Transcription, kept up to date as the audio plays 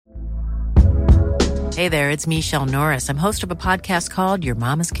Hey there, it's Michelle Norris. I'm host of a podcast called Your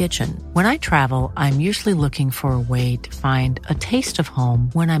Mama's Kitchen. When I travel, I'm usually looking for a way to find a taste of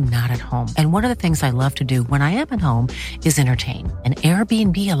home when I'm not at home. And one of the things I love to do when I am at home is entertain. And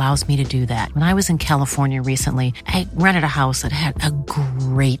Airbnb allows me to do that. When I was in California recently, I rented a house that had a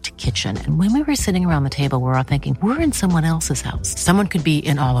great kitchen. And when we were sitting around the table, we were all thinking, we're in someone else's house. Someone could be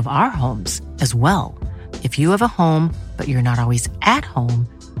in all of our homes as well. If you have a home, but you're not always at home,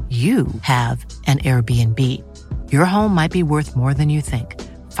 you have an Airbnb. Your home might be worth more than you think.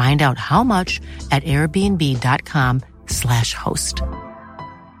 Find out how much at airbnb.com/host.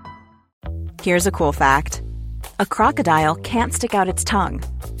 Here's a cool fact. A crocodile can't stick out its tongue.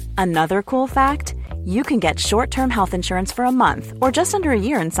 Another cool fact, you can get short-term health insurance for a month or just under a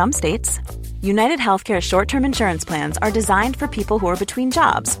year in some states. United Healthcare short-term insurance plans are designed for people who are between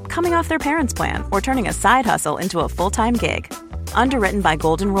jobs, coming off their parents' plan, or turning a side hustle into a full-time gig. Underwritten by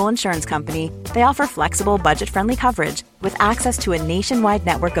Golden Rule Insurance Company, they offer flexible, budget-friendly coverage with access to a nationwide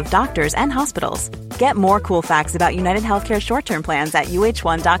network of doctors and hospitals. Get more cool facts about United Healthcare short-term plans at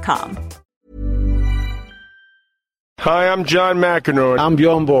uh1.com. Hi, I'm John McEnroe. I'm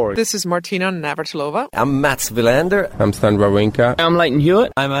Bjorn Borg. This is Martina Navratilova. I'm Mats Wilander. I'm Stan Wawrinka. I'm Leighton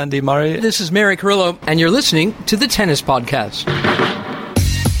Hewitt. I'm Andy Murray. This is Mary Carrillo, and you're listening to the Tennis Podcast.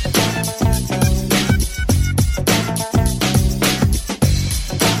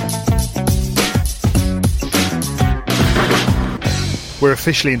 We're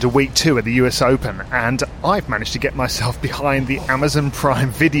officially into week 2 of the US Open, and I've managed to get myself behind the Amazon Prime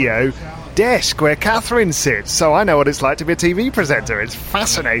Video desk where Catherine sits, so I know what it's like to be a TV presenter. It's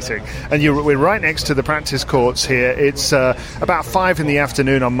fascinating. And we're right next to the practice courts here. It's about 5 in the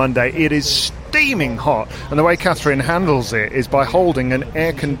afternoon on Monday. It is steaming hot, and the way Catherine handles it is by holding an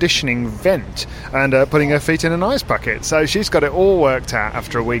air conditioning vent and putting her feet in an ice bucket. So she's got it all worked out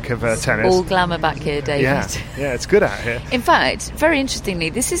after a week of tennis. All glamour back here, David. Yeah, it's good out here. In fact, very interestingly,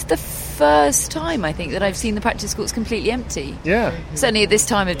 this is the first time I think that I've seen the practice courts completely empty. Yeah, certainly at this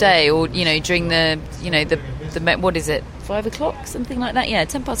time of day, or during the what is it, 5 o'clock, something like that. Yeah,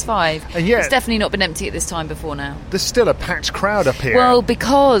 5:10. And yet, it's definitely not been empty at this time before now. There's still a packed crowd up here. Well,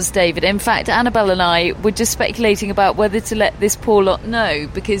 because, David, in fact, Annabelle and I were just speculating about whether to let this poor lot know,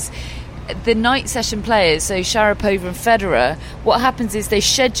 because the night session players, so Sharapova and Federer, what happens is they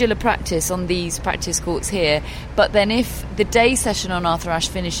schedule a practice on these practice courts here, but then if the day session on Arthur Ashe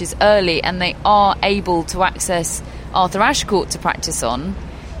finishes early and they are able to access Arthur Ashe court to practice on,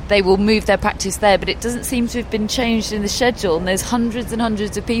 they will move their practice there, but it doesn't seem to have been changed in the schedule, and there's hundreds and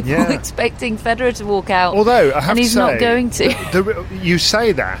hundreds of people expecting Federer to walk out. Although I have and he's to say, not going to. You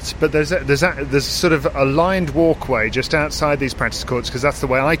say that, but there's sort of a lined walkway just outside these practice courts, because that's the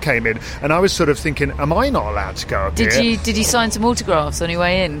way I came in, and I was sort of thinking, am I not allowed to go up here? Did you sign some autographs on your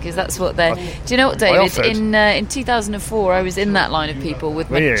way in? Because that's what they're. Do you know what, David? In 2004, I was in that line of people with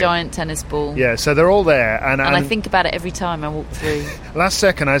my giant tennis ball. Yeah, so they're all there, and I think about it every time I walk through. Last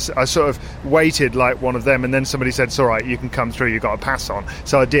second, I sort of waited like one of them, and then somebody said, it's all right, you can come through, you've got a pass on.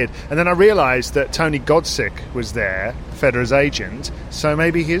 So I did. And then I realised that Tony Godsick was there, Federer's agent, so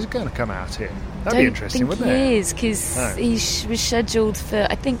maybe he's going to come out here. That'd be interesting, wouldn't it? He is, because he was scheduled for,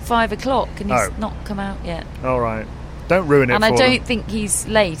 I think, 5 o'clock, and he's not come out yet. All right. Don't ruin it. And I don't think he's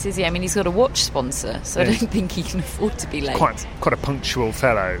late, is he? I mean, he's got a watch sponsor, so I don't think he can afford to be late. Quite a punctual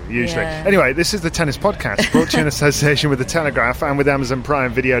fellow, usually. Yeah. Anyway, this is the Tennis Podcast, brought to you in association with The Telegraph and with Amazon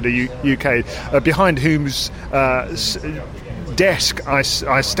Prime Video UK, behind whose desk I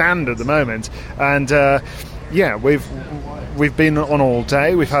stand at the moment. And we've been on all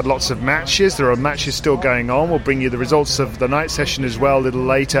day. We've had lots of matches. There are matches still going on. We'll bring you the results of the night session as well a little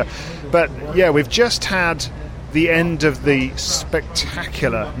later. But yeah, we've just had the end of the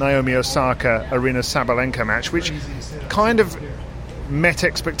spectacular Naomi Osaka Aryna Sabalenka match, which kind of met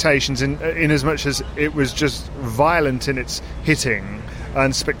expectations in as much as it was just violent in its hitting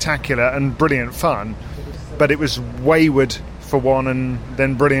and spectacular and brilliant fun, but it was wayward for one and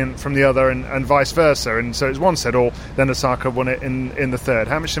then brilliant from the other, and vice versa, and so it's one set all. Then Osaka won it in the third.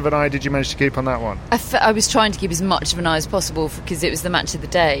 How much of an eye did you manage to keep on that one? I was trying to keep as much of an eye as possible because it was the match of the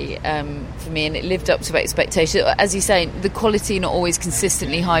day for me, and it lived up to expectation. As you say, the quality not always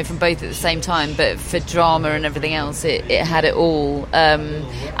consistently high from both at the same time, but for drama and everything else, it had it all. And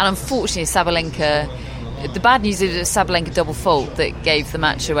unfortunately, Sabalenka. The bad news is it was Sabalenka double fault that gave the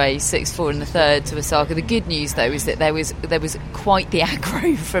match away 6-4 in the third to Osaka. The good news, though, is that there was quite the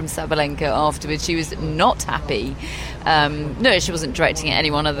aggro from Sabalenka afterwards. She was not happy. No, she wasn't directing at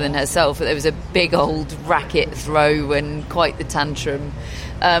anyone other than herself, but there was a big old racket throw and quite the tantrum.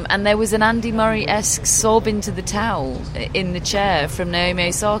 And there was an Andy Murray-esque sob into the towel in the chair from Naomi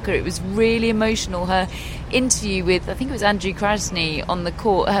Osaka. It was really emotional. Her interview with, I think it was Andrew Krasny on the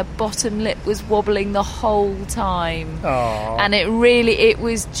court, her bottom lip was wobbling the whole time. Aww. And it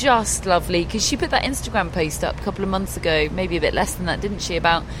was just lovely, because she put that Instagram post up a couple of months ago, maybe a bit less than that, didn't she,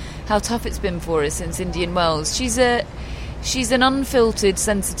 about how tough it's been for her since Indian Wells. She's an unfiltered,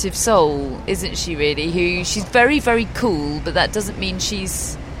 sensitive soul, isn't she, really? She's very, very cool, but that doesn't mean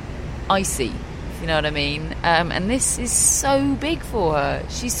she's icy, if you know what I mean. And this is so big for her.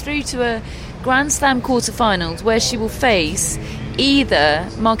 She's through to a Grand Slam quarterfinals where she will face either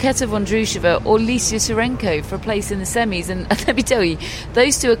Marketa Vondrousova or Licia Surenko for a place in the semis. And let me tell you,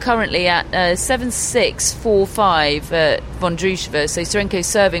 those two are currently at 7-6, 4-5 Vondrousova, so Surenko's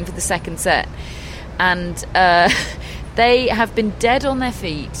serving for the second set. And they have been dead on their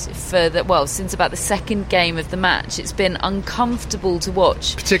feet since about the second game of the match. It's been uncomfortable to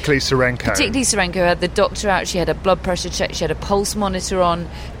watch. Particularly Surenko had the doctor out. She had a blood pressure check. She had a pulse monitor on.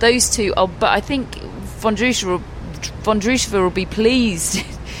 Those two are, but I think Vondrousova will be pleased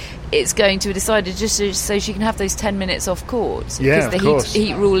it's going to be decided just so she can have those 10 minutes off court. Yeah, because the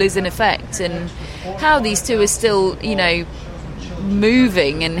heat rule is in effect. And how these two are still,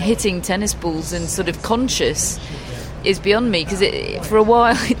 moving and hitting tennis balls and sort of conscious is beyond me, because for a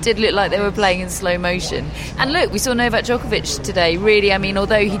while it did look like they were playing in slow motion. And look, we saw Novak Djokovic today, really. I mean,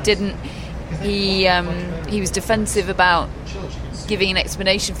 although he was defensive about giving an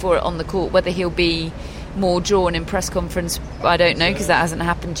explanation for it on the court. Whether he'll be more drawn in press conference, I don't know, because that hasn't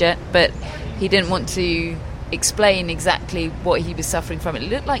happened yet, but he didn't want to explain exactly what he was suffering from. It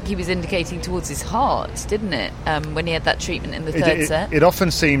looked like he was indicating towards his heart, didn't it, when he had that treatment in the third set? It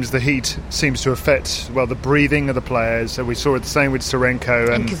often seems the heat seems to affect, the breathing of the players. So we saw it the same with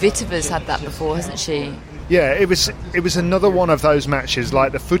Surenko. And Kvitova's had that before, hasn't she? Yeah, it was another one of those matches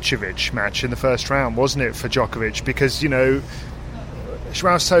like the Fucsovics match in the first round, wasn't it, for Djokovic? Because,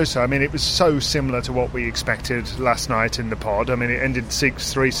 Joao Sousa, it was so similar to what we expected last night in the pod. It ended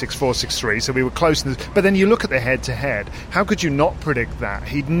 6-3, 6-4, 6-3, so we were close. But then you look at the head-to-head. How could you not predict that?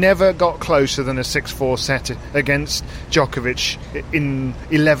 He'd never got closer than a 6-4 set against Djokovic in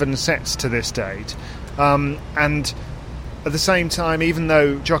 11 sets to this date. And at the same time, even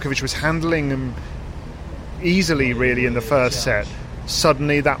though Djokovic was handling him easily, really, in the first set,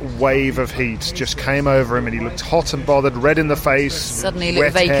 suddenly that wave of heat just came over him and he looked hot and bothered, red in the face. Suddenly he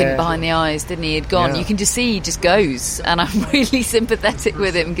looked vacant hair behind the eyes, didn't he? He'd gone. Yeah. You can just see he just goes, and I'm really sympathetic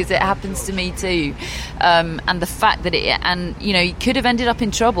with him, because it happens to me too. And the fact that he could have ended up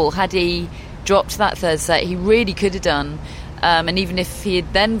in trouble had he dropped that third set. He really could have done. And even if he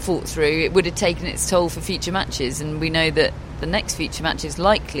had then fought through, it would have taken its toll for future matches, and we know that the next future match is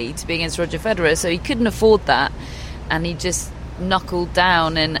likely to be against Roger Federer, so he couldn't afford that, and he just knuckled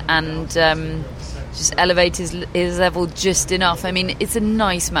down and just elevate his level just enough. It's a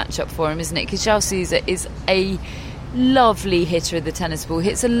nice matchup for him, isn't it? Because Joao Sousa is a lovely hitter of the tennis ball.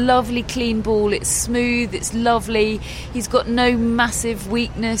 Hits a lovely clean ball. It's smooth, it's lovely. He's got no massive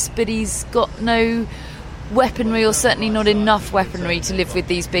weakness, but he's got no weaponry, or certainly not enough weaponry to live with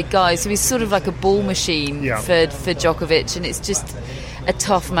these big guys. So he's sort of like a ball machine for Djokovic, and it's just a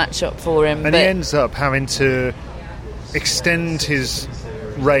tough matchup for him. And he ends up having to extend his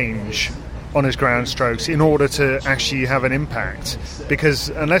range on his ground strokes in order to actually have an impact, because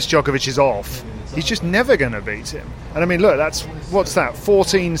unless Djokovic is off, he's just never going to beat him. And look, what's that,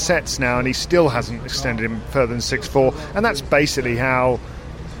 14 sets now, and he still hasn't extended him further than 6-4, and that's basically how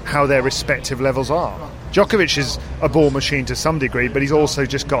their respective levels are. Djokovic is a ball machine to some degree, but he's also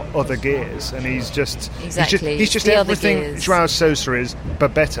just got other gears, and he's just everything Joao Sousa is,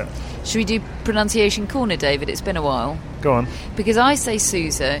 but better. Should we do pronunciation corner, David? It's been a while. Go on. Because I say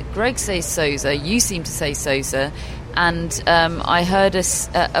Sousa, Greg says Sousa, you seem to say Sousa, and I heard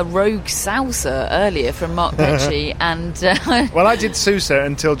a rogue Sousa earlier from Mark Petchey, and well, I did Sousa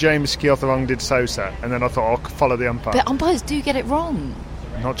until James Kyothorong did Sousa, and then I thought I'll follow the umpire. But umpires do get it wrong.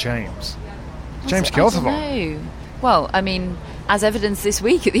 Not James. James Kyothorong. No. Well, as evidenced this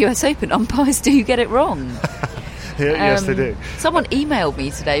week at the US Open, umpires do get it wrong. Yes, they do. Someone emailed me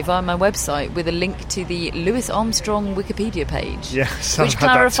today via my website with a link to the Louis Armstrong Wikipedia page, which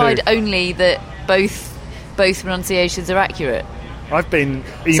clarified only that both pronunciations are accurate. I've been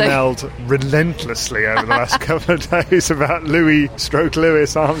emailed relentlessly over the last couple of days about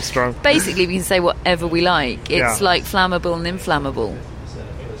Louis Armstrong. Basically, we can say whatever we like. It's like flammable and inflammable.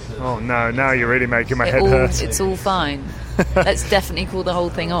 Oh no, now you're really making my head hurt. It's all fine. Let's definitely call the whole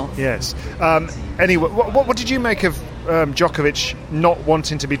thing off. Yes. Anyway, what did you make of Djokovic not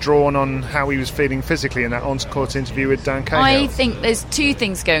wanting to be drawn on how he was feeling physically in that on-court interview with Dan Cahill? I think there's two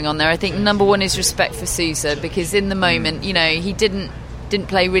things going on there. I think number one is respect for Sousa, because in the moment, he didn't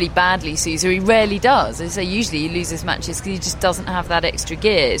play really badly, Sousa. He rarely does. As I say, usually he loses matches because he just doesn't have that extra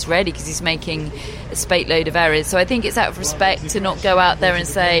gear. It's rarely because he's making a spate load of errors. So I think it's out of respect to not go out there and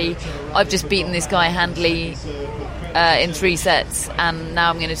say, I've just beaten this guy handily in 3 sets, and now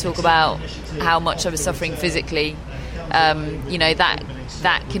I'm going to talk about how much I was suffering physically.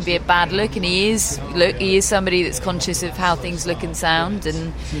 That can be a bad look, and he is somebody that's conscious of how things look and sound,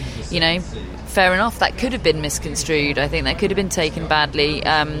 and fair enough, that could have been misconstrued. I think that could have been taken badly,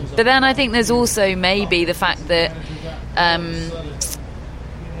 but then I think there's also maybe the fact that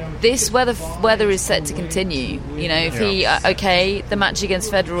this weather is set to continue. If the match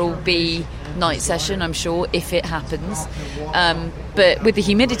against Federer will be night session, I'm sure, if it happens, but with the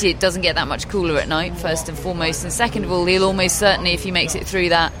humidity it doesn't get that much cooler at night, first and foremost, and second of all, he'll almost certainly, if he makes it through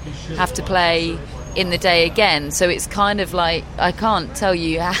that, have to play in the day again. So it's kind of like, I can't tell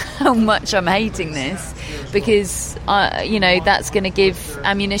you how much I'm hating this, because that's going to give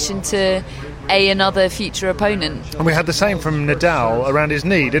ammunition to another future opponent. And we had the same from Nadal around his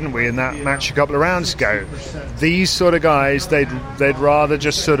knee, didn't we, in that match a couple of rounds ago. These sort of guys, they'd rather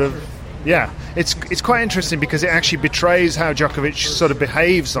just sort of, it's quite interesting, because it actually betrays how Djokovic sort of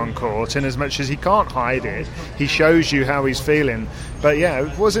behaves on court, in as much as he can't hide it. He shows you how he's feeling. But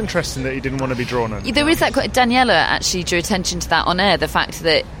it was interesting that he didn't want to be drawn on. There is that. Daniela actually drew attention to that on air, the fact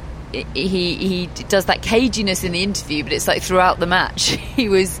that he does that caginess in the interview, but it's like throughout the match he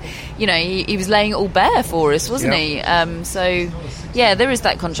was he was laying it all bare for us, wasn't he? There is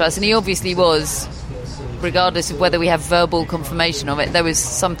that contrast, and he obviously was, regardless of whether we have verbal confirmation of it, there was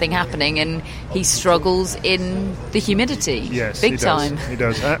something happening, and he struggles in the humidity. Yes, big time. He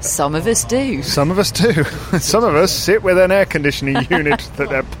does. Some of us do. Some of us do. Some of us sit with an air conditioning unit that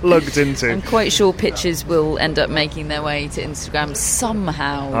they're plugged into. I'm quite sure pictures will end up making their way to Instagram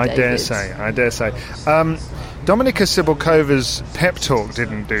somehow. I dare say. Dominika Cibulkova's pep talk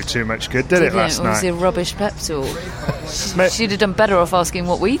didn't do too much good, did it, last night? It was a rubbish pep talk. She'd have done better off asking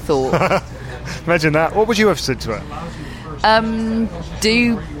what we thought. Imagine that. What would you have said to her?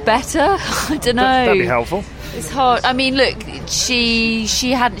 Do better? I don't know. That'd be helpful. It's hard. I mean, look, she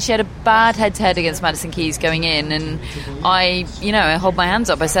had a bad head-to-head against Madison Keys going in, and I hold my hands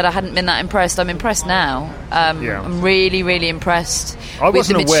up. I said I hadn't been that impressed. I'm impressed now. I'm really, really impressed with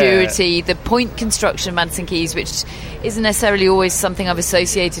the maturity, the point construction of Madison Keys, which isn't necessarily always something I've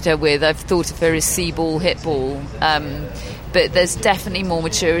associated her with. I've thought of her as see-ball, hit ball. But there's definitely more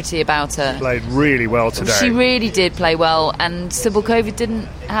maturity about her. Played really well today. She really did play well, and Cibulkova didn't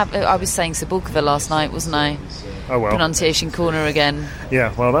have... I was saying Cibulkova last night, wasn't I? Oh, well. Pronunciation corner again.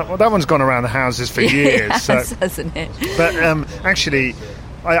 Yeah, well, that one's gone around the houses for years. Hasn't it? But actually,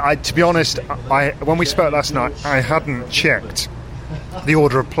 I to be honest, when we spoke last night, I hadn't checked the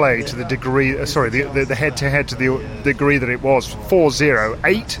order of play to the degree, the head-to-head to the degree that it was 4-0,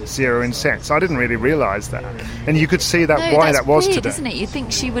 8-0 in sets. I didn't really realise that. And you could see why that was weird, today. Isn't it? You'd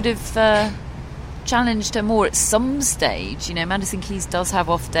think she would have challenged her more at some stage. Madison Keys does have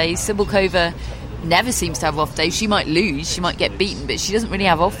off days. Cibulkova never seems to have off days. She might lose, she might get beaten, but she doesn't really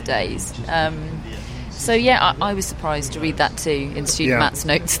have off days. I was surprised to read that too in student Matt's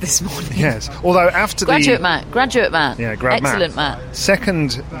notes this morning. Yes, although after Graduate Matt. Yeah, excellent Matt.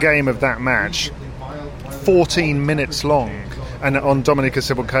 Second game of that match, 14 minutes long, and on Dominika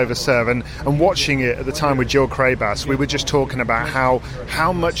Cibulkova's serve, and watching it at the time with Jill Krabas, we were just talking about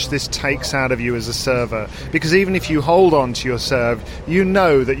how much this takes out of you as a server, because even if you hold on to your serve, you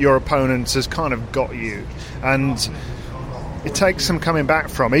know that your opponent has kind of got you, and it takes some coming back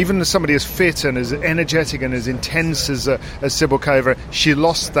from. Even as somebody as fit and as energetic and as intense as Cibulkova, she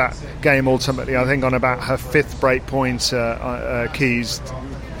lost that game ultimately, I think, on about her fifth break point. Keys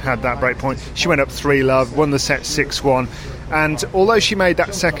had that break point. She went up 3-love, won the set 6-1. And although she made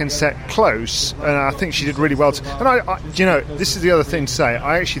that second set close, and I think she did really well. And I this is the other thing to say,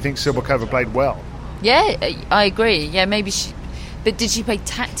 I actually think Cibulkova played well. Yeah, I agree. Yeah, maybe she... But did she play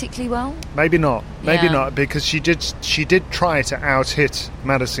tactically well? Maybe not. Maybe not, because she did try to out-hit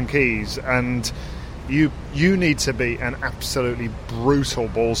Madison Keys, and you need to be an absolutely brutal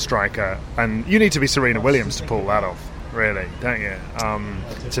ball striker, and you need to be Serena Williams to pull that off, really, don't you?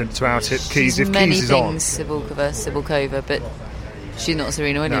 To out-hit Keys if Keys is on. Many things, Cibulkova, but she's not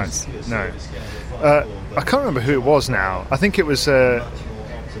Serena Williams. No. I can't remember who it was now. I think it was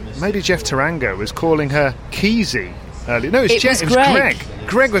maybe Jeff Tarango was calling her Keysy. No, it was Greg.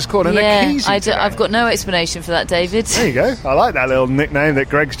 Greg was calling her Keezy today. I've got no explanation for that, David. There you go. I like that little nickname that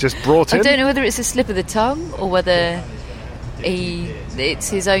Greg's just brought in. I don't know whether it's a slip of the tongue or whether it's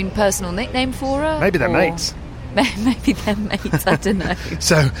his own personal nickname for her. Maybe they're mates. Maybe they're mates, I don't know.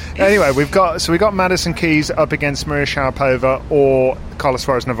 So anyway, we got Madison Keys up against Maria Sharapova or Carla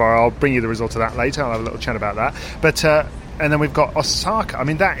Suarez Navarro. I'll bring you the result of that later. I'll have a little chat about that. But and then we've got Osaka. I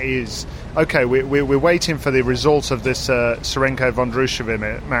mean, that is okay. We're waiting for the result of this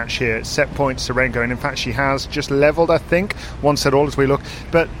Serenko-Vondrousova match here. Set point Serenko, and in fact she has just levelled, I think, 1-1 as we look.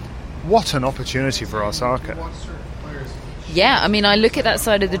 But what an opportunity for Osaka. Yeah, I mean, I look at that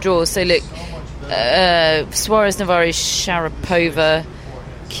side of the draw. So look, Suarez Navarro, Sharapova,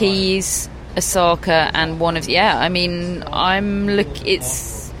 Keys, Osaka, and one of I mean, I'm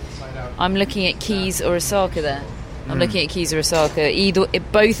looking at Keys or Osaka there. I'm looking at Keys or Osaka.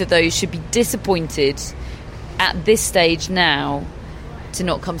 Both of those should be disappointed at this stage now to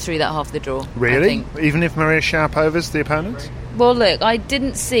not come through that half of the draw. Really? Even if Maria Sharapova's the opponent? Well, look, I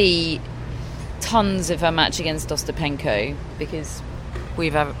didn't see tons of her match against Ostapenko because we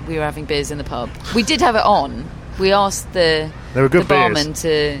were having beers in the pub. We did have it on. We asked the barman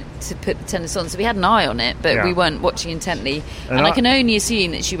to put the tennis on, so we had an eye on it, but we weren't watching intently. And I can only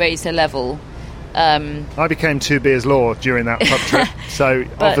assume that she raised her level. I became 2 beers law during that pub trip, so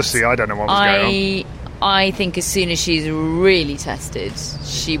obviously I don't know what was going on. I think as soon as she's really tested,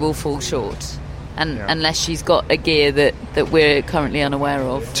 she will fall short. Unless she's got a gear that we're currently unaware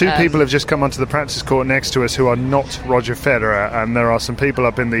of. 2 people have just come onto the practice court next to us who are not Roger Federer, and there are some people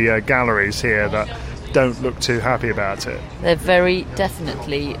up in the galleries here that don't look too happy about it. They're very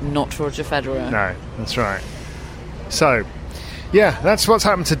definitely not Roger Federer. No, that's right. So, yeah, that's what's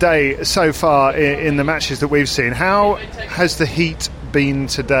happened today so far in the matches that we've seen. How has the heat been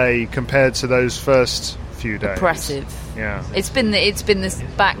today compared to those first few days? Oppressive. Yeah, it's been this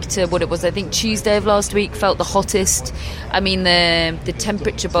back to what it was. I think Tuesday of last week felt the hottest. I mean, the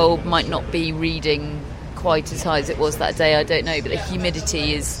temperature bulb might not be reading quite as high as it was that day. I don't know, but the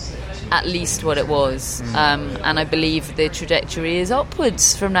humidity is at least what it was, and I believe the trajectory is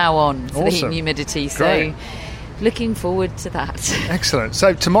upwards from now on for the heat and humidity. So, great. Looking forward to that. Excellent.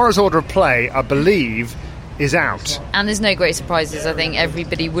 So tomorrow's order of play, I believe, is out. And there's no great surprises. I think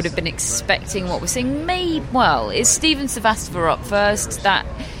everybody would have been expecting what we're seeing. Is Steven Sevastova up first? That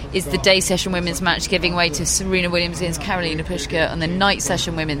is the day session women's match, giving way to Serena Williams against Karolina Pliskova, and the night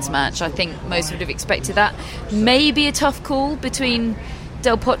session women's match. I think most would have expected that. Maybe a tough call between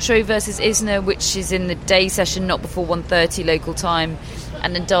Del Potro versus Isner, which is in the day session, not before 1:30 local time,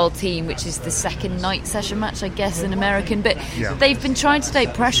 and Nadal Thiem, which is the second night session match, I guess, in American. But they've been trying to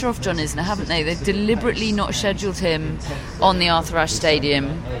take pressure off John Isner, haven't they? They've deliberately not scheduled him on the Arthur Ashe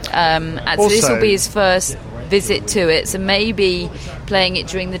Stadium. So this will be his first visit to it, so maybe playing it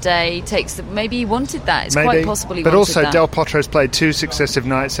during the day maybe he wanted that. It's quite possible he wanted that. But also Del Potro's played 2 successive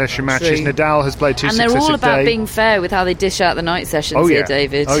night session matches. True. Nadal has played 2 successive days. And they're all about being fair with how they dish out the night sessions here,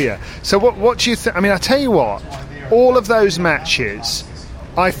 David. Oh yeah. So what do you think? I mean, I tell you what, all of those matches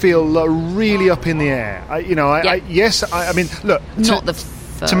I feel really up in the air. I mean, look, not the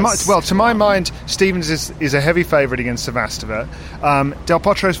first. To my mind, Stevens is a heavy favourite against Sevastova. Del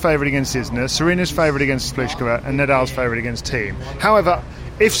Potro's favourite against Isner. Serena's favourite against Pliskova, and Nadal's favourite against Thiem. However,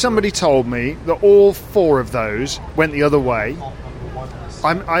 if somebody told me that all 4 of those went the other way,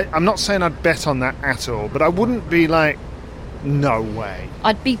 I'm not saying I'd bet on that at all, but I wouldn't be like, no way.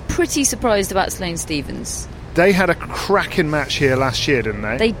 I'd be pretty surprised about Sloane Stevens. They had a cracking match here last year, didn't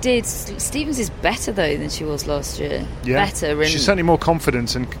they? They did. Stevens is better, though, than she was last year. Yeah. Better. She's certainly more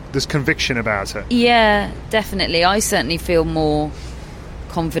confident and there's conviction about her. Yeah, definitely. I certainly feel more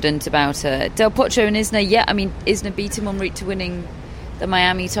confident about her. Del Potro and Isner, I mean, Isner beat him en route to winning the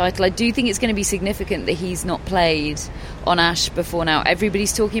Miami title. I do think it's going to be significant that he's not played on Ashe before now.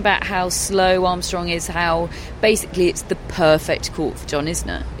 Everybody's talking about how slow Armstrong is, how basically it's the perfect court for John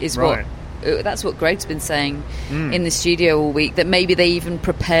Isner, that's what Greg's been saying in the studio all week, that maybe they even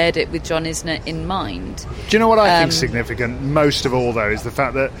prepared it with John Isner in mind. Do you know what I think is significant most of all, though, is the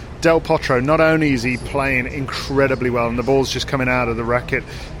fact that Del Potro, not only is he playing incredibly well and the ball's just coming out of the racket,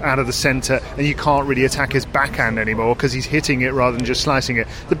 out of the centre, and you can't really attack his backhand anymore because he's hitting it rather than just slicing it.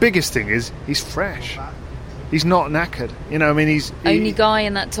 The biggest thing is he's fresh. He's not knackered. You know, I mean, he's only guy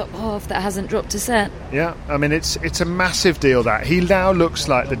in that top half that hasn't dropped a set. Yeah, I mean, it's a massive deal that he now looks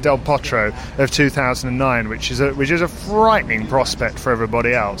like the Del Potro of 2009, which is a frightening prospect for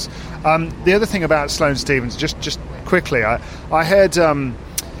everybody else. The other thing about Sloane Stevens, just quickly, I heard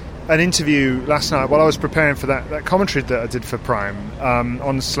an interview last night while I was preparing for that commentary that I did for Prime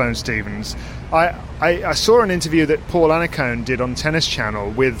on Sloane Stephens. I saw an interview that Paul Annacone did on Tennis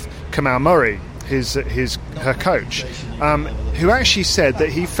Channel with Kamal Murray, her coach, who actually said that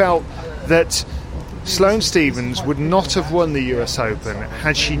he felt that Sloane Stephens would not have won the US Open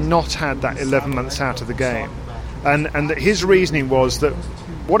had she not had that 11 months out of the game. And that his reasoning was that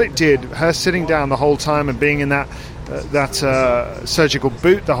what it did, her sitting down the whole time and being in that surgical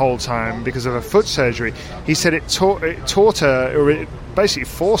boot the whole time because of her foot surgery, he said it taught her, or it basically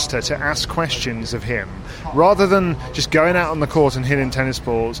forced her to ask questions of him. Rather than just going out on the court and hitting tennis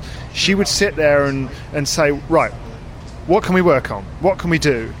balls, she would sit there and say, right, what can we work on? What can we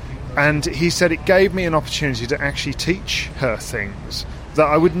do? And he said it gave me an opportunity to actually teach her things that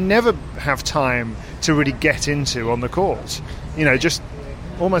I would never have time to really get into on the court. Just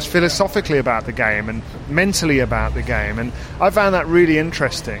almost philosophically about the game and mentally about the game. And I found that really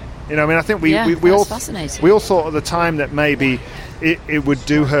interesting. I think we all thought at the time that maybe it would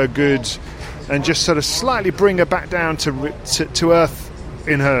do her good and just sort of slightly bring her back down to earth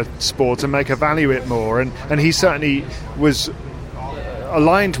in her sport and make her value it more. And he certainly was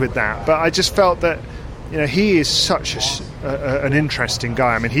aligned with that, but I just felt that he is such an interesting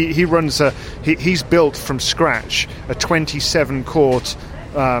guy. I mean, he runs he's built from scratch a 27 court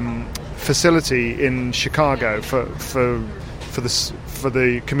facility in Chicago for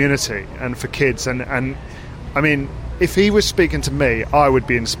the community and for kids, and I mean, if he was speaking to me, I would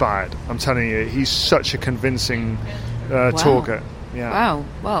be inspired. I'm telling you, he's such a convincing talker. Yeah. Wow.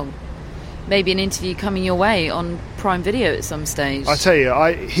 Well, maybe an interview coming your way on Prime Video at some stage. I tell you,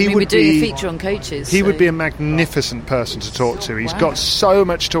 we're doing a feature on coaches. He would be a magnificent person to talk to. He's got so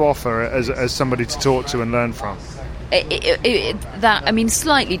much to offer as somebody to talk to and learn from.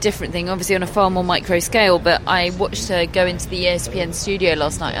 Slightly different thing, obviously on a far more micro scale, but I watched her go into the ESPN studio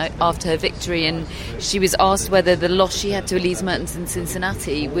last night after her victory, and she was asked whether the loss she had to Elise Mertens in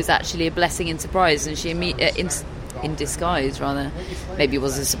Cincinnati was actually a blessing in surprise, and she in disguise, rather. Maybe it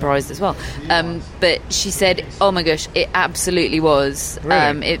was a surprise as well. But she said, oh my gosh, it absolutely was.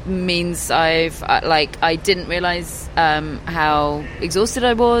 Really? It means I didn't realise how exhausted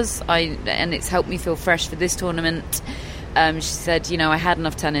I was, and it's helped me feel fresh for this tournament. She said, I had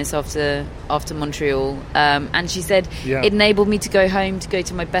enough tennis after Montreal. And she said, it enabled me to go home, to go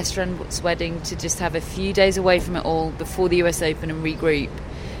to my best friend's wedding, to just have a few days away from it all before the US Open and regroup.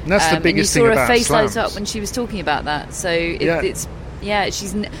 And that's the biggest thing about slams. You saw her face light up when she was talking about that. So it's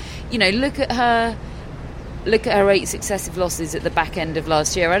she's, look at her 8 successive losses at the back end of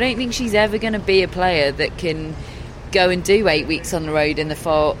last year. I don't think she's ever going to be a player that can go and do 8 weeks on the road in the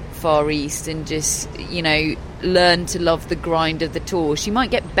far east and just learn to love the grind of the tour. She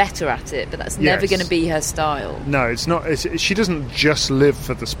might get better at it, but that's never going to be her style. No, it's not. She doesn't just live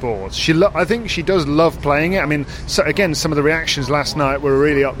for the sport. I think she does love playing it. I mean, so again, some of the reactions last night were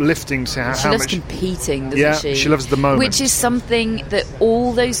really uplifting to how she loves much competing, doesn't she? Yeah, she loves the moment, which is something that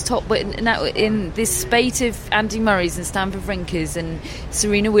all those top now in this spate of Andy Murrays and Stanford Wrinkers and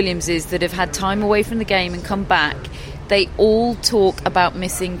Serena Williamses that have had time away from the game and come back. They all talk about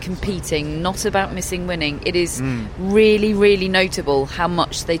missing competing, not about missing winning. It is really, really notable how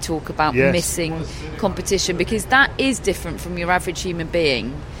much they talk about missing competition, because that is different from your average human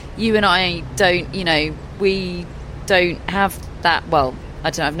being. You and I don't, we don't have that. Well,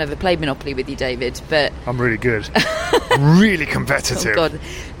 I don't know, I've never played Monopoly with you, David, but I'm really good. Really competitive. Oh God,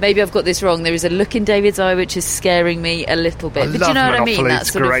 maybe I've got this wrong. There is a look in David's eye which is scaring me a little bit. But do you know Monopoly. What I mean?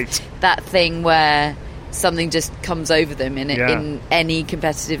 That's great. That thing where something just comes over them in any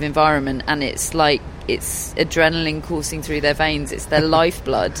competitive environment, and it's like it's adrenaline coursing through their veins. It's their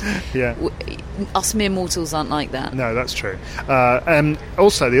lifeblood. Yeah. Us mere mortals aren't like that. No, that's true.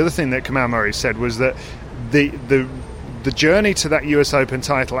 Also, the other thing that Kamal Murray said was that the journey to that US Open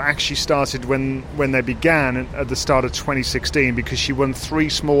title actually started when they began at the start of 2016, because she won 3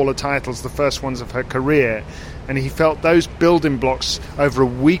 smaller titles, the first ones of her career, and he felt those building blocks over a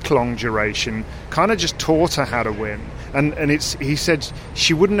week-long duration kind of just taught her how to win. And he said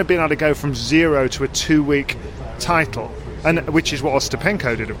she wouldn't have been able to go from 0 to a 2-week title, and which is what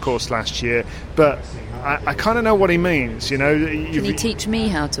Ostapenko did, of course, last year. But I kind of know what he means. Can you teach me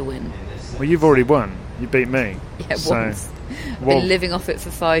how to win? Well, you've already won. You beat me. Yeah, once. I've been living off it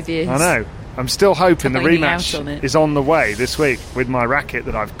for 5 years. I know. I'm still hoping the rematch is on the way this week with my racket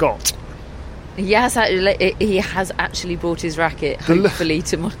that I've got. He has actually brought his racket, hopefully,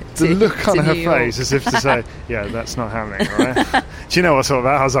 to the look on her New York. face as if to say, yeah, that's not happening, right? Do you know what sort of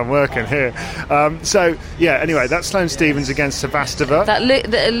hours I'm working here? Anyway, that's Sloane Stephens against Sevastova.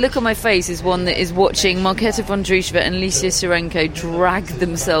 That look on my face is one that is watching Marketa Vondrousova and Alicia Surenko drag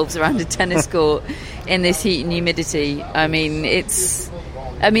themselves around a tennis court in this heat and humidity. I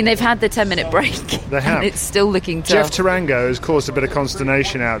mean, they've had the 10-minute break. They have. And it's still looking tough. Jeff Tarango has caused a bit of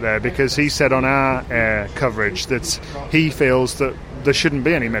consternation out there because he said on our air coverage that he feels that there shouldn't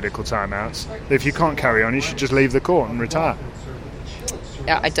be any medical timeouts. If you can't carry on, you should just leave the court and retire.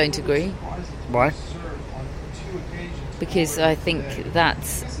 I don't agree. Why? Because I think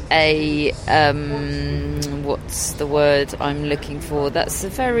that's a... what's the word I'm looking for? That's a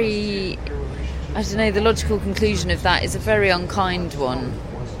very... I don't know, the logical conclusion of that is a very unkind one.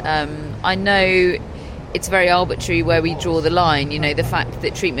 I know it's very arbitrary where we draw the line, you know, the fact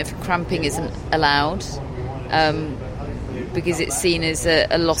that treatment for cramping isn't allowed because it's seen as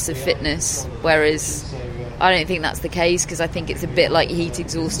a loss of fitness, whereas I don't think that's the case, because I think it's a bit like heat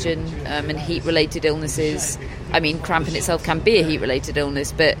exhaustion and heat-related illnesses. I mean, cramping itself can be a heat-related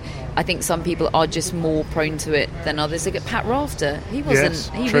illness, but I think some people are just more prone to it than others. Look at Pat Rafter. He wasn't. Yes,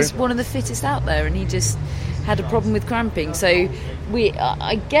 he true. was one of the fittest out there, and he just had a problem with cramping. So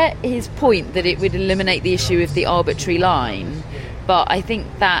I get his point that it would eliminate the issue of the arbitrary line, but I think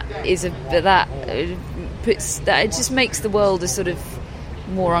it just makes the world a sort of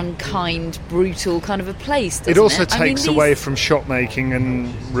more unkind, brutal kind of a place, doesn't it? It also takes away from shot making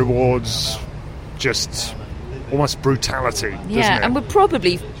and rewards just almost brutality, doesn't it? And would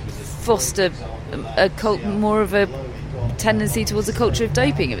probably foster more of a tendency towards a culture of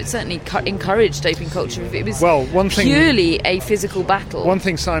doping. It would certainly encourage doping culture if it was purely a physical battle. One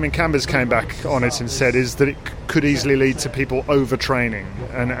thing Simon Chambers came back on it and said is that it could easily lead to people overtraining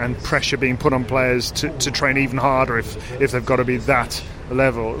and pressure being put on players to train even harder if they've got to be that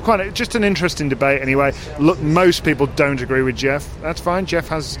level. Just an interesting debate anyway. Look, most people don't agree with Jeff. That's fine. Jeff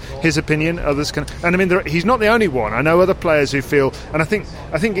has his opinion. Others can, and I mean, he's not the only one. I know other players who feel, and I think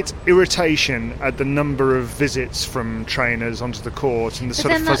it's irritation at the number of visits from trainers onto the court and the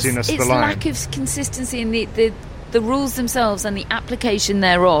sort of fuzziness of the line. It's lack of consistency in the rules themselves and the application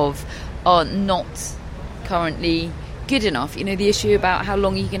thereof are not currently good enough. You know, the issue about how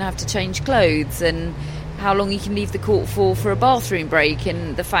long you can have to change clothes and how long you can leave the court for a bathroom break,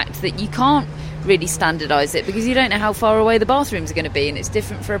 and the fact that you can't really standardise it because you don't know how far away the bathrooms are going to be, and it's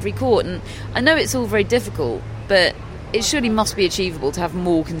different for every court. And I know it's all very difficult, but it surely must be achievable to have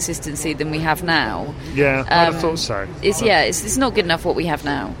more consistency than we have now. Yeah, I'd have thought so. It's not good enough what we have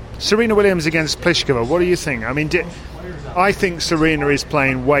now. Serena Williams against Pliskova, what do you think? I mean, I think Serena is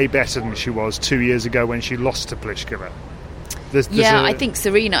playing way better than she was 2 years ago when she lost to Pliskova. I think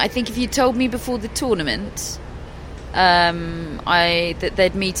Serena. I think if you told me before the tournament that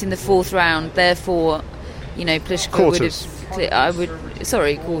they'd meet in the fourth round, therefore, you know, Pliskova would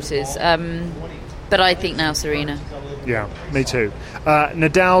have... quarters. But I think now Serena. Yeah, me too.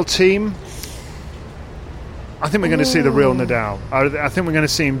 Nadal team. I think we're going to see the real Nadal. I think we're going to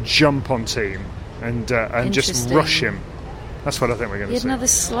see him jump on team and just rush him. That's what I think we're going to see. He had another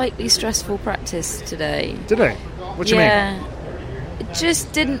slightly stressful practice today. Did he? What do you mean? It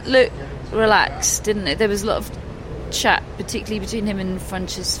just didn't look relaxed, didn't it? There was a lot of chat, particularly between him and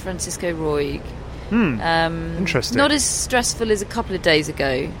Francisco Roig. Interesting. Not as stressful as a couple of days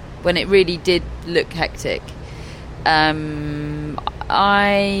ago when it really did look hectic. I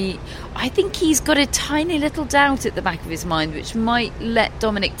think he's got a tiny little doubt at the back of his mind which might let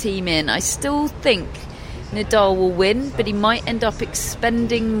Dominic Thiem in. I still think Nadal will win, but he might end up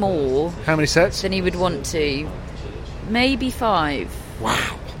expending more. How many sets? Than he would want to. Maybe 5.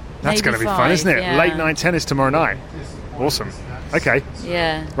 Wow. That's going to be fun, isn't it? Yeah. Late night tennis tomorrow night. Awesome. Okay.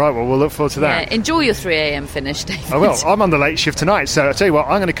 Yeah. Right, well, we'll look forward to that. Yeah. Enjoy your 3 a.m. finish, David. I will. I'm on the late shift tonight, so I'll tell you what,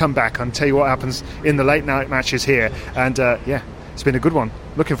 I'm going to come back and tell you what happens in the late night matches here. And, it's been a good one.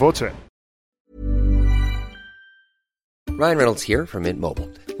 Looking forward to it. Ryan Reynolds here from Mint Mobile.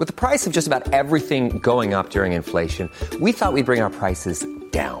 With the price of just about everything going up during inflation, we thought we'd bring our prices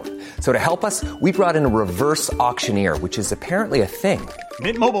down. So to help us, we brought in a reverse auctioneer, which is apparently a thing.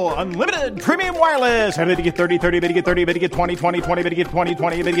 Mint Mobile Unlimited Premium Wireless. How to get 30, 30, bit to get 30, bit to get 20, 20, 20, bit to get 20,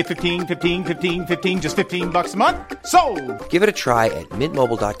 20, bit to get 15, 15, 15, 15, just $15 a month? Sold! Give it a try at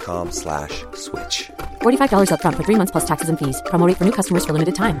mintmobile.com/switch. $45 up front for 3 months plus taxes and fees. Promo rate for new customers for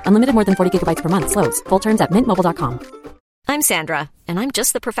limited time. Unlimited more than 40 gigabytes per month. Slows full terms at mintmobile.com. I'm Sandra, and I'm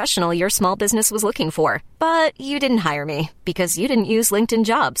just the professional your small business was looking for. But you didn't hire me because you didn't use LinkedIn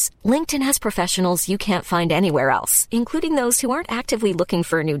Jobs. LinkedIn has professionals you can't find anywhere else, including those who aren't actively looking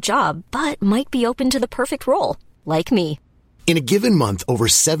for a new job, but might be open to the perfect role, like me. In a given month, over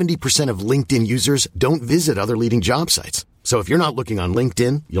 70% of LinkedIn users don't visit other leading job sites. So if you're not looking on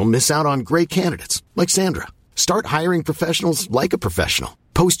LinkedIn, you'll miss out on great candidates like Sandra. Start hiring professionals like a professional.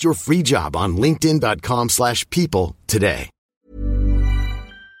 Post your free job on linkedin.com/people today.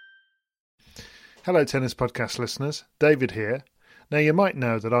 Hello, Tennis Podcast listeners. David here. Now, you might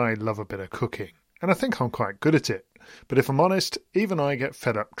know that I love a bit of cooking, and I think I'm quite good at it. But if I'm honest, even I get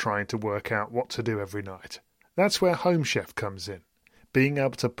fed up trying to work out what to do every night. That's where Home Chef comes in. Being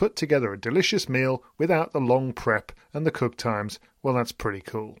able to put together a delicious meal without the long prep and the cook times, well, that's pretty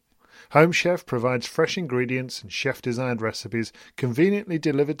cool. Home Chef provides fresh ingredients and chef-designed recipes conveniently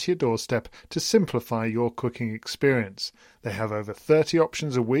delivered to your doorstep to simplify your cooking experience. They have over 30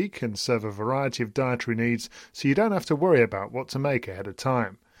 options a week and serve a variety of dietary needs, so you don't have to worry about what to make ahead of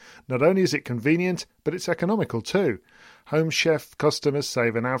time. Not only is it convenient, but it's economical too. Home Chef customers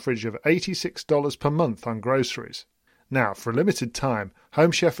save an average of $86 per month on groceries. Now, for a limited time,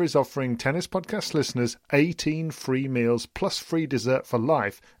 Home Chef is offering Tennis Podcast listeners 18 free meals plus free dessert for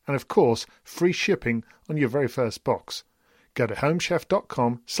life and, of course, free shipping on your very first box. Go to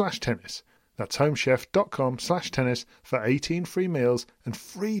homechef.com/tennis. That's homechef.com/tennis for 18 free meals and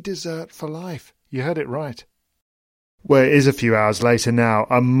free dessert for life. You heard it right. Well, it is a few hours later now,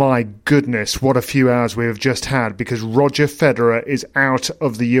 and my goodness, what a few hours we have just had, because Roger Federer is out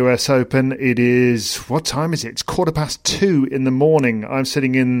of the US Open. It is, what time is it? It's 2:15 in the morning. I'm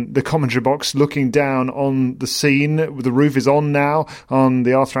sitting in the commentary box looking down on the scene. The roof is on now on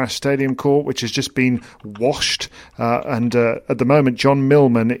the Arthur Ashe Stadium court, which has just been washed. And at the moment, John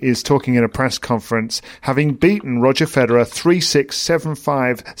Millman is talking in a press conference, having beaten Roger Federer 3-6,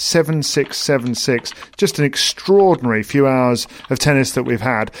 7-5, 7-6, 7-6. Just an extraordinary few hours of tennis that we've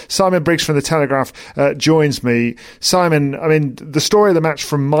had. Simon Briggs from The Telegraph joins me. Simon, I mean, the story of the match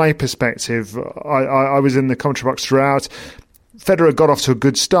from my perspective, I was in the commentary box throughout. Federer got off to a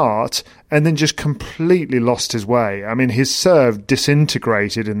good start and then just completely lost his way. I mean, his serve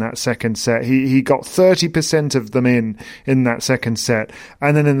disintegrated in that second set. He got 30% of them in that second set.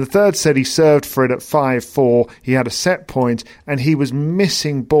 And then in the third set, he served for it at 5-4. He had a set point and he was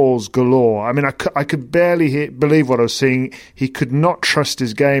missing balls galore. I mean, I could barely believe what I was seeing. He could not trust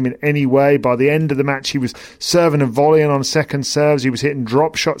his game in any way. By the end of the match, he was serving and volleying on second serves. He was hitting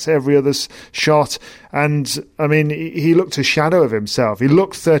drop shots every other shot. And, I mean, he looked a shadow of himself. He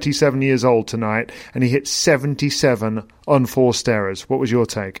looked 37 years old tonight, and he hit 77 unforced errors. What was your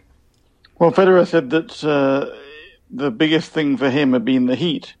take? Well, Federer said that the biggest thing for him had been the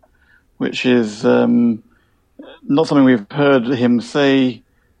heat, which is not something we've heard him say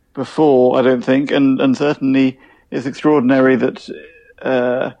before, I don't think, and certainly it's extraordinary that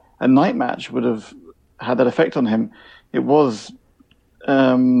a night match would have had that effect on him. It was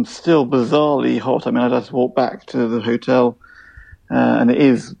still bizarrely hot. I mean, I'd have to walk back to the hotel, and it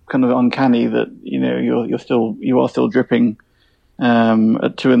is kind of uncanny that you are still dripping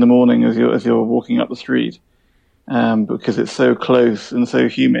at 2 a.m. as you're walking up the street, because it's so close and so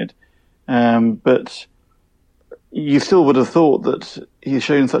humid. But you still would have thought that he's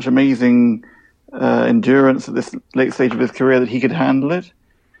shown such amazing endurance at this late stage of his career that he could handle it.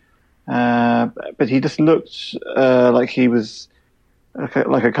 But he just looked like he was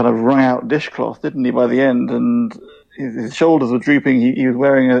like a kind of wrung out dishcloth, didn't he, by the end? And his shoulders were drooping. He was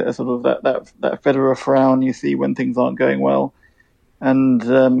wearing a sort of that Federer frown you see when things aren't going well. And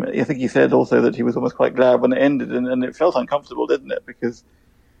I think he said also that he was almost quite glad when it ended, and it felt uncomfortable, didn't it? Because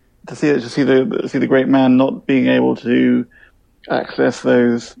to see the great man not being able to access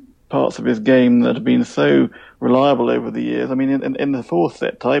those parts of his game that have been so reliable over the years. I mean, in the fourth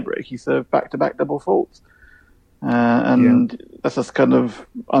set tiebreak, he served back-to-back double faults. That's just kind of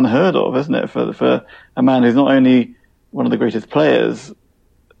unheard of, isn't it, for a man who's not only one of the greatest players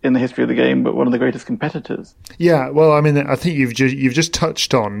in the history of the game, but one of the greatest competitors. Yeah, well, I mean, I think you've just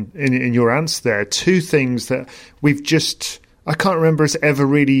touched on in your answer there two things that I can't remember us ever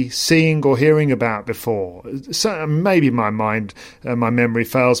really seeing or hearing about before. So maybe my memory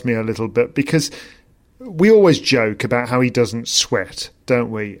fails me a little bit, because we always joke about how he doesn't sweat, don't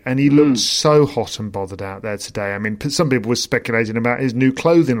we? And he looked so hot and bothered out there today. I mean, some people were speculating about his new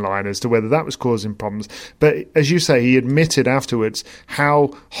clothing line as to whether that was causing problems. But as you say, he admitted afterwards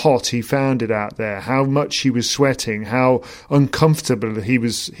how hot he found it out there, how much he was sweating, how uncomfortable he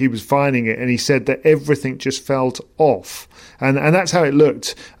was finding it. And he said that everything just felt off. And that's how it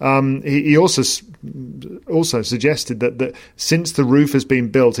looked. He also suggested that since the roof has been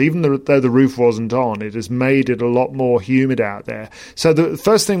built, even though the roof wasn't on, it has made it a lot more humid out there. So the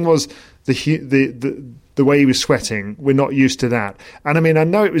first thing was the way he was sweating. We're not used to that. And I mean, I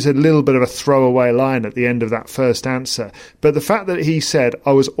know it was a little bit of a throwaway line at the end of that first answer, but the fact that he said,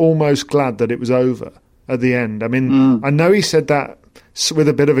 I was almost glad that it was over at the end. I mean, I know he said that with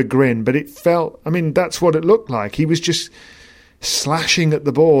a bit of a grin, but it felt, I mean, that's what it looked like. He was just slashing at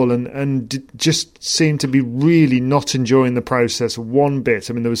the ball and just seemed to be really not enjoying the process one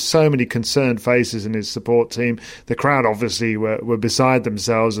bit. I mean, there was so many concerned faces in his support team. The crowd obviously were beside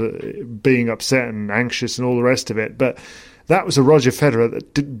themselves, being upset and anxious and all the rest of it. But that was a Roger Federer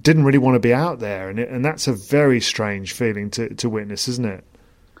that didn't really want to be out there, and that's a very strange feeling to witness, isn't it?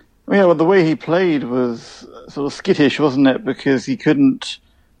 Yeah, well, the way he played was sort of skittish, wasn't it? Because he couldn't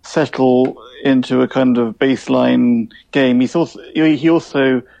settle into a kind of baseline game.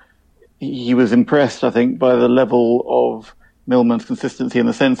 He was impressed, I think, by the level of Millman's consistency in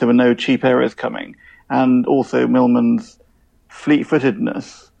the sense there were no cheap errors coming, and also Millman's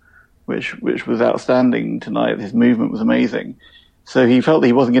fleet-footedness, which was outstanding tonight. His movement was amazing. So he felt that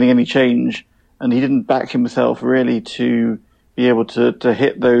he wasn't getting any change, and he didn't back himself really to be able to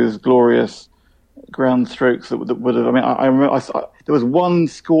hit those glorious ground strokes that would have. I mean, I remember there was one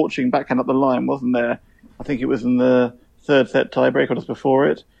scorching backhand up the line, wasn't there? I think it was in the third set tiebreak or just before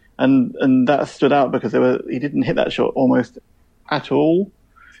it, and that stood out because he didn't hit that shot almost at all.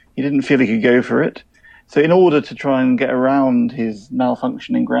 He didn't feel he could go for it. So in order to try and get around his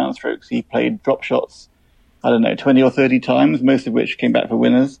malfunctioning ground strokes, he played drop shots, 20 or 30 times, most of which came back for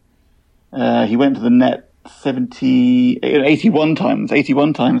winners. He went to the net 81 times,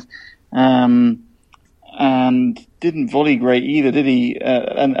 and didn't volley great either, did he?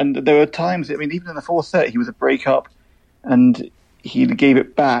 And there were times, I mean, even in the fourth set, he was a break up, and he gave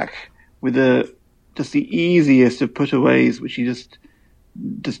it back with just the easiest of putaways, which he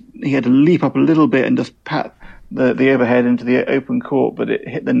he had to leap up a little bit and just pat the overhead into the open court, but it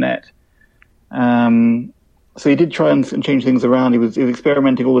hit the net. So he did try and change things around. He was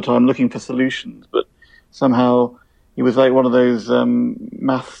experimenting all the time, looking for solutions, but somehow he was like one of those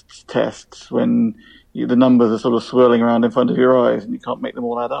maths tests when the numbers are sort of swirling around in front of your eyes and you can't make them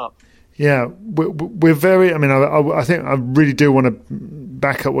all add up. Yeah, we're very. I mean, I think I really do want to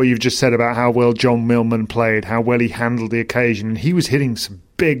back up what you've just said about how well John Millman played, how well he handled the occasion, and he was hitting some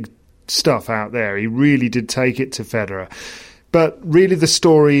big stuff out there. He really did take it to Federer. But really, the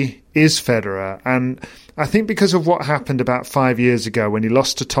story is Federer, and I think because of what happened about 5 years ago when he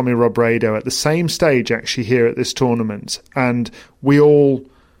lost to Tommy Robredo at the same stage, actually here at this tournament, and we all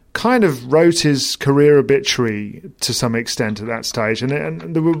kind of wrote his career obituary to some extent at that stage,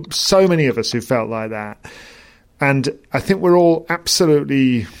 and there were so many of us who felt like that. And I think we're all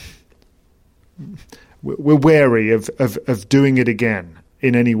absolutely we're wary of doing it again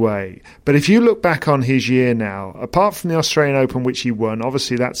in any way. But if you look back on his year now, apart from the Australian Open, which he won,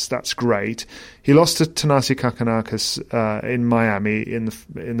 obviously that's great. He lost to Thanasi Kokkinakis in Miami in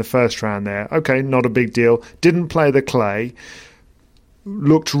the first round there. Okay, not a big deal. Didn't play the clay.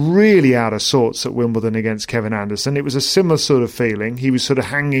 Looked really out of sorts at Wimbledon against Kevin Anderson. It was a similar sort of feeling. He was sort of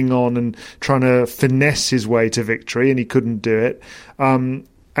hanging on and trying to finesse his way to victory, and he couldn't do it. And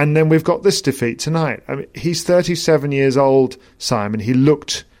then we've got this defeat tonight. I mean, he's 37 years old, Simon. He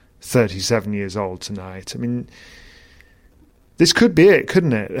looked 37 years old tonight. I mean, this could be it,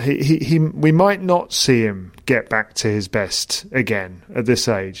 couldn't it? We might not see him get back to his best again at this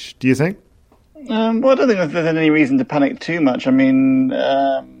age. Do you think? Well, I don't think there's any reason to panic too much. I mean,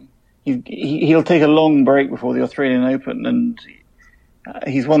 he'll take a long break before the Australian Open, and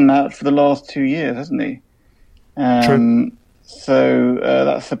he's won that for the last 2 years, hasn't he? True. So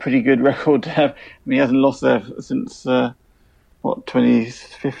that's a pretty good record to have. I mean, he hasn't lost there since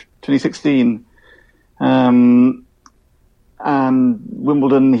 2016. And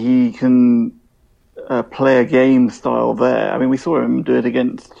Wimbledon, he can play a game style there. I mean, we saw him do it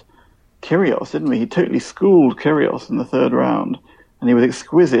against Kyrgios, didn't we? He totally schooled Kyrgios in the third round, and he was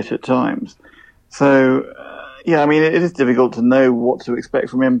exquisite at times. So, I mean, it is difficult to know what to expect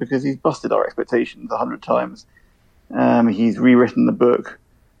from him because he's busted our expectations 100 times. He's rewritten the book.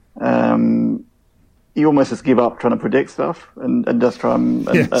 He almost just give up trying to predict stuff and just try and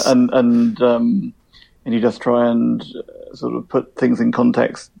you just try and sort of put things in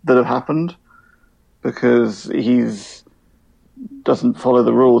context that have happened, because he's doesn't follow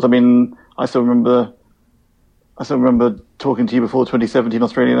the rules. I mean, I still remember talking to you before 2017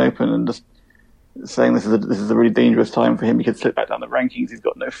 Australian Open and just saying this is a really dangerous time for him. He could slip back down the rankings. He's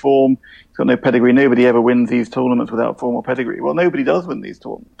got no form. He's got no pedigree. Nobody ever wins these tournaments without form or pedigree. Well, nobody does win these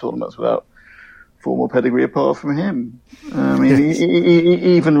tournaments without form or pedigree apart from him. I mean,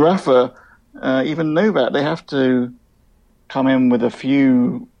 even Rafa, even Novak, they have to come in with a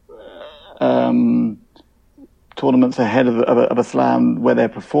few tournaments ahead of a slam where they're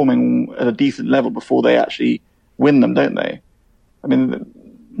performing at a decent level before they actually win them, don't they? I mean,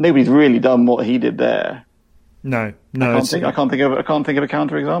 nobody's really done what he did there. No. I can't think of a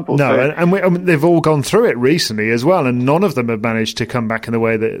counterexample. No, so. and they've all gone through it recently as well, and none of them have managed to come back in the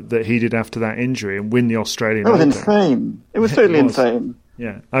way that he did after that injury and win the Australian Open. It was insane. It was totally insane.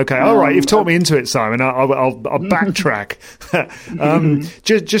 Yeah. Okay. All right. You've taught me into it, Simon. I'll backtrack.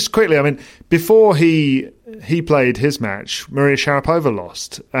 Just quickly. I mean, before he played his match, Maria Sharapova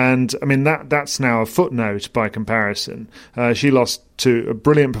lost, and I mean that's now a footnote by comparison. She lost to a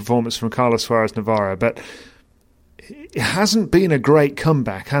brilliant performance from Carlos Suarez Navarro, but it hasn't been a great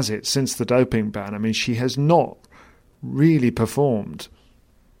comeback, has it, since the doping ban? I mean, she has not really performed.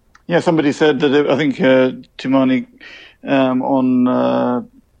 Yeah. Somebody said that. I think Tumani. On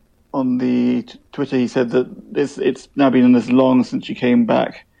the Twitter, he said that it's now been as long since she came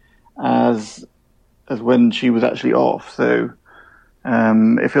back as when she was actually off. So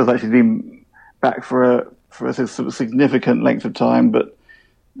it feels like she's been back for a significant length of time, but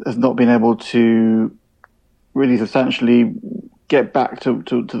has not been able to really substantially get back to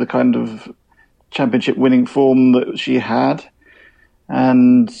the kind of championship winning form that she had.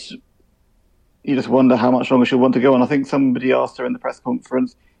 And you just wonder how much longer she'll want to go on. I think somebody asked her in the press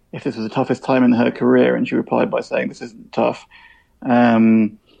conference if this was the toughest time in her career, and she replied by saying, "This isn't tough.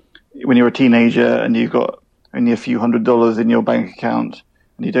 When you're a teenager and you've got only a few $100s in your bank account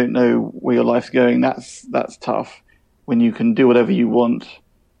and you don't know where your life's going, that's tough. When you can do whatever you want,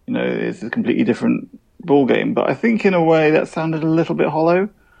 it's a completely different ball game." But I think in a way that sounded a little bit hollow.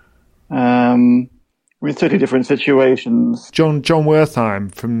 With totally different situations. John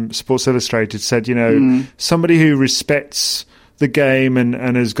Wertheim from Sports Illustrated said, somebody who respects the game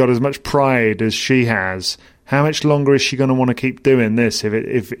and has got as much pride as she has, how much longer is she going to want to keep doing this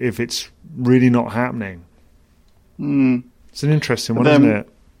if it's really not happening? It's an interesting one, isn't it?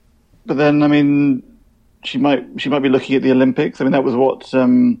 But then, I mean, she might be looking at the Olympics. I mean, that was what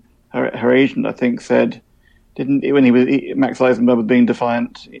her agent, I think, said. When Max Eisenberg was being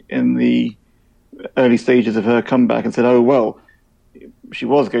defiant in the early stages of her comeback, and said, "Oh well, she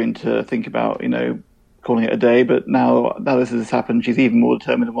was going to think about calling it a day, but now this has happened, she's even more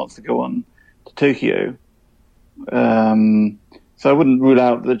determined and wants to go on to Tokyo." So I wouldn't rule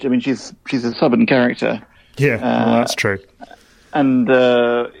out that. I mean, she's a stubborn character. Yeah, that's true. And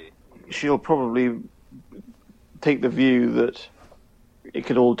she'll probably take the view that it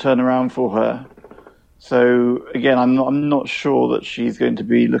could all turn around for her. So again, I'm not sure that she's going to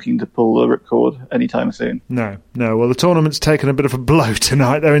be looking to pull the ripcord anytime soon. No. Well, the tournament's taken a bit of a blow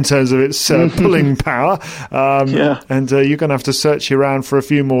tonight, though, in terms of its pulling power. Yeah. And you're going to have to search around for a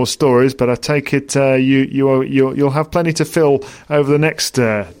few more stories. But I take it you'll have plenty to fill over the next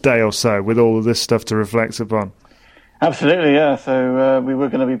day or so with all of this stuff to reflect upon. Absolutely, yeah. So we were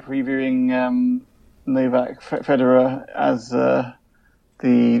going to be previewing Novak Federer as the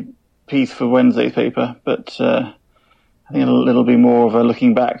piece for Wednesday's paper, but I think it'll be more of a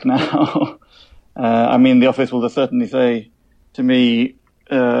looking back now. I mean, the office will certainly say to me,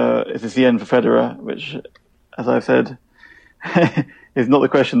 is this the end for Federer? Which, as I've said, is not the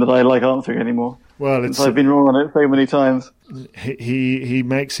question that I like answering anymore. Well, I've been wrong on it so many times. He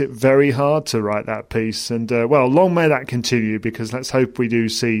makes it very hard to write that piece, and long may that continue, because let's hope we do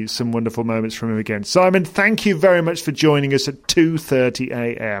see some wonderful moments from him again. Simon, thank you very much for joining us at 2:30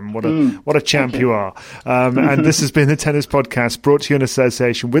 a.m. What a champ you are! And this has been the Tennis Podcast, brought to you in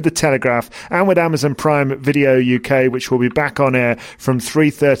association with the Telegraph and with Amazon Prime Video UK, which will be back on air from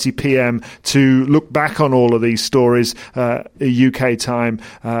 3:30 p.m. to look back on all of these stories UK time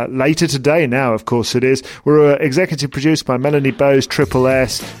later today. Now, of course, it is. We're executive produced by Melanie Bowes, Triple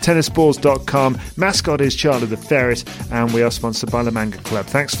S, tennisballs.com. Mascot is Charlie the Ferret, and we are sponsored by the Manga Club.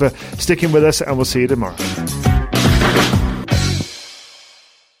 Thanks for sticking with us, and we'll see you tomorrow.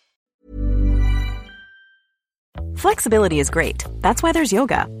 Flexibility is great. That's why there's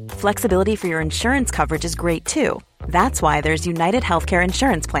yoga. Flexibility for your insurance coverage is great too. That's why there's United Healthcare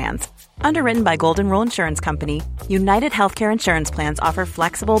Insurance Plans. Underwritten by Golden Rule Insurance Company, United Healthcare Insurance Plans offer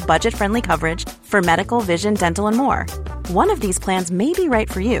flexible, budget-friendly coverage for medical, vision, dental, and more. One of these plans may be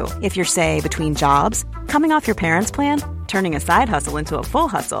right for you if you're, say, between jobs, coming off your parents' plan, turning a side hustle into a full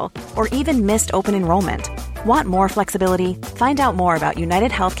hustle, or even missed open enrollment. Want more flexibility? Find out more about United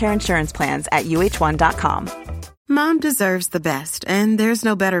Healthcare Insurance Plans at uh1.com. Mom deserves the best, and there's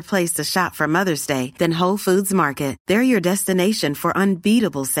no better place to shop for Mother's Day than Whole Foods Market. They're your destination for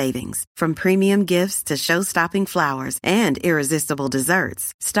unbeatable savings, from premium gifts to show-stopping flowers and irresistible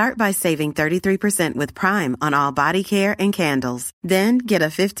desserts. Start by saving 33% with Prime on all body care and candles. Then get a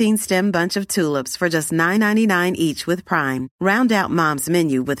 15-stem bunch of tulips for just $9.99 each with Prime. Round out Mom's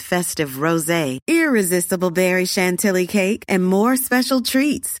menu with festive rosé, irresistible berry chantilly cake, and more special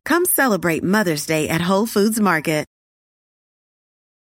treats. Come celebrate Mother's Day at Whole Foods Market.